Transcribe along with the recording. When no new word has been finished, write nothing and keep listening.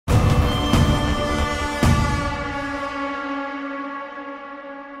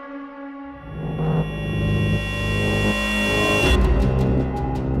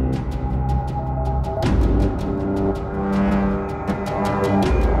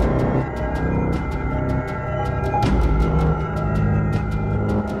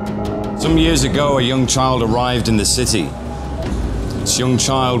Some years ago, a young child arrived in the city. This young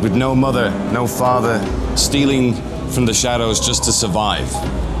child with no mother, no father, stealing from the shadows just to survive.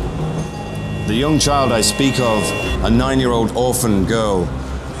 The young child I speak of, a 9-year-old orphan girl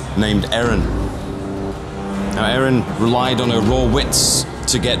named Erin. Now, Erin relied on her raw wits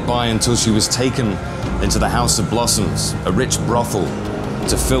to get by until she was taken into the House of Blossoms, a rich brothel,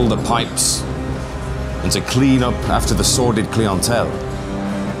 to fill the pipes and to clean up after the sordid clientele.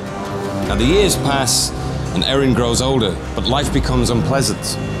 Now, the years pass and Erin grows older, but life becomes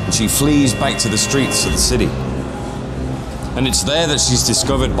unpleasant and she flees back to the streets of the city. And it's there that she's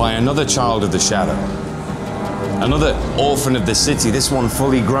discovered by another child of the shadow, another orphan of the city, this one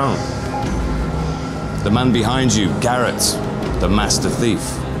fully grown. The man behind you, Garrett, the master thief.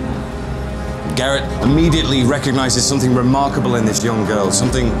 Garrett immediately recognizes something remarkable in this young girl,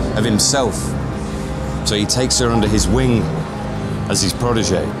 something of himself. So he takes her under his wing as his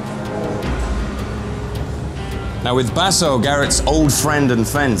protege. Now, with Basso, Garrett's old friend and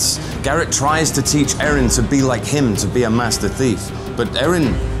fence, Garrett tries to teach Erin to be like him, to be a master thief. But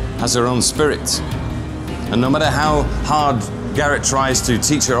Erin has her own spirit. And no matter how hard Garrett tries to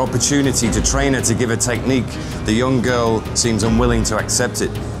teach her opportunity, to train her, to give her technique, the young girl seems unwilling to accept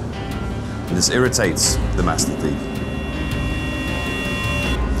it. And this irritates the master thief.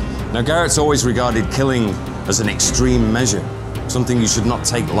 Now, Garrett's always regarded killing as an extreme measure, something you should not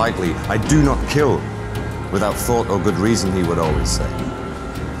take lightly. I do not kill without thought or good reason, he would always say.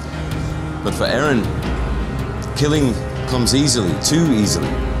 But for Erin, killing comes easily, too easily,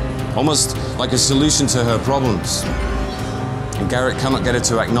 almost like a solution to her problems. And Garrett cannot get her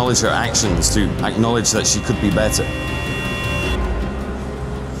to acknowledge her actions, to acknowledge that she could be better.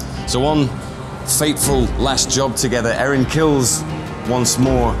 So on fateful last job together, Erin kills once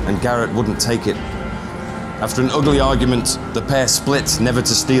more and Garrett wouldn't take it. After an ugly argument, the pair split, never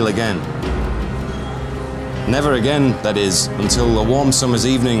to steal again. Never again, that is, until a warm summer's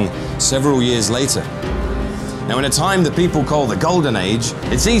evening several years later. Now, in a time that people call the Golden Age,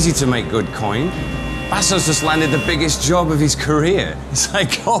 it's easy to make good coin. Basso's just landed the biggest job of his career. It's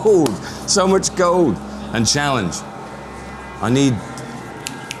like gold, so much gold. And challenge. I need,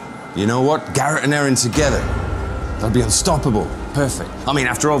 you know what, Garrett and Erin together. They'll be unstoppable, perfect. I mean,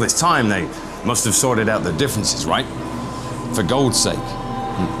 after all this time, they must have sorted out their differences, right? For gold's sake.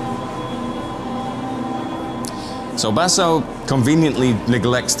 So Basso conveniently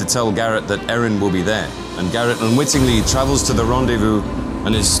neglects to tell Garrett that Erin will be there, and Garrett unwittingly travels to the rendezvous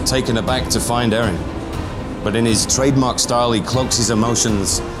and is taken aback to find Erin. But in his trademark style, he cloaks his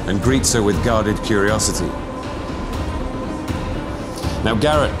emotions and greets her with guarded curiosity. Now,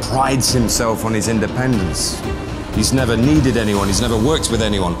 Garrett prides himself on his independence. He's never needed anyone, he's never worked with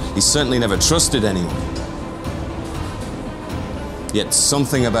anyone, he's certainly never trusted anyone. Yet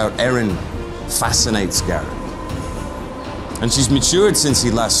something about Erin fascinates Garrett. And she's matured since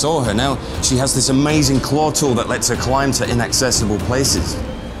he last saw her. Now she has this amazing claw tool that lets her climb to inaccessible places.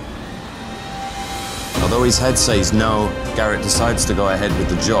 Although his head says no, Garrett decides to go ahead with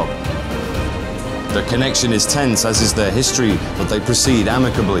the job. Their connection is tense, as is their history, but they proceed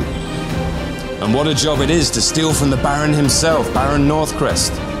amicably. And what a job it is to steal from the Baron himself, Baron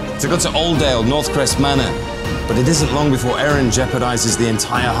Northcrest, to go to Oldale, Northcrest Manor. But it isn't long before Erin jeopardizes the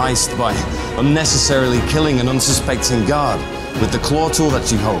entire heist by unnecessarily killing an unsuspecting guard with the claw tool that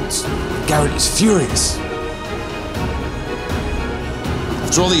she holds. Garrett is furious.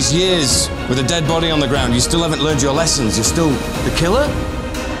 After all these years with a dead body on the ground, you still haven't learned your lessons. You're still the killer?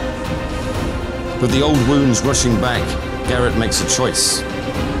 With the old wounds rushing back, Garrett makes a choice.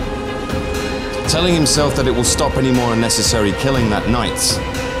 Telling himself that it will stop any more unnecessary killing that night,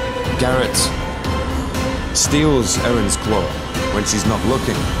 Garrett steals Erin's claw when she's not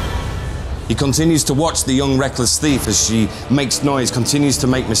looking. He continues to watch the young reckless thief as she makes noise, continues to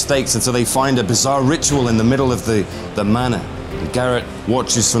make mistakes until they find a bizarre ritual in the middle of the manor. And Garrett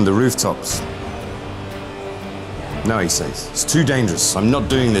watches from the rooftops. No, he says, it's too dangerous. I'm not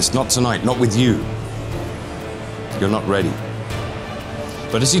doing this, not tonight, not with you. You're not ready.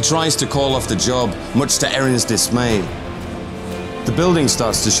 But as he tries to call off the job, much to Erin's dismay, the building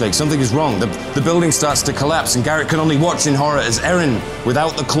starts to shake. Something is wrong. The building starts to collapse, and Garrett can only watch in horror as Erin,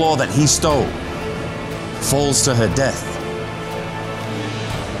 without the claw that he stole, falls to her death.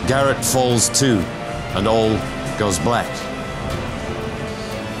 Garrett falls too, and all goes black.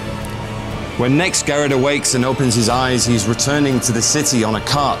 When next Garrett awakes and opens his eyes, he's returning to the city on a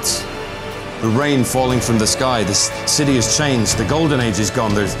cart. The rain falling from the sky. This city has changed. The Golden Age is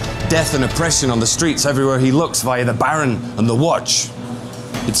gone. There's death and oppression on the streets everywhere he looks via the Baron and the Watch.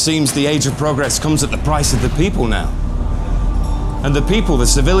 It seems the age of progress comes at the price of the people now. And the people, the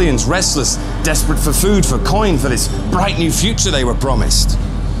civilians, restless, desperate for food, for coin, for this bright new future they were promised.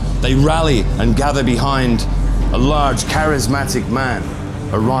 They rally and gather behind a large, charismatic man,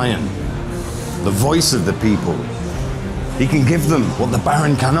 Orion, the voice of the people. He can give them what the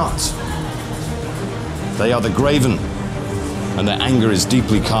Baron cannot. They are the graven, and their anger is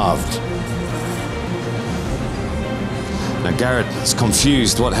deeply carved. Now Garrett is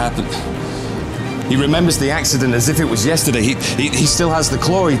confused. What happened? He remembers the accident as if it was yesterday. He still has the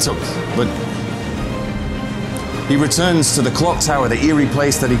claw he took, but he returns to the clock tower, the eerie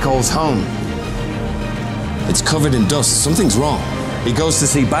place that he calls home. It's covered in dust. Something's wrong. He goes to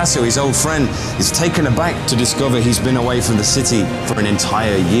see Basso, his old friend. He's taken aback to discover he's been away from the city for an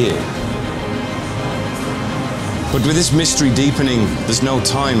entire year. But with this mystery deepening, there's no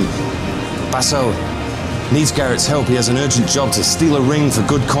time. Basso needs Garrett's help. He has an urgent job to steal a ring for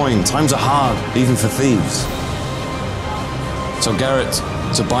good coin. Times are hard, even for thieves. So Garrett,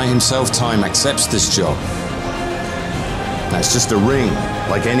 to buy himself time, accepts this job. Now it's just a ring,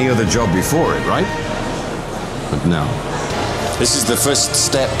 like any other job before it, right? But no. This is the first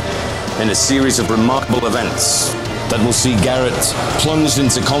step in a series of remarkable events that will see Garrett plunged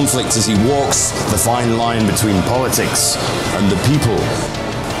into conflict as he walks the fine line between politics and the people,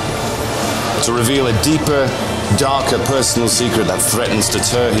 to reveal a deeper, darker personal secret that threatens to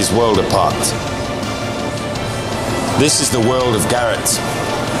tear his world apart. This is the world of Garrett,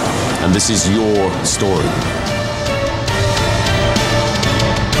 and this is your story.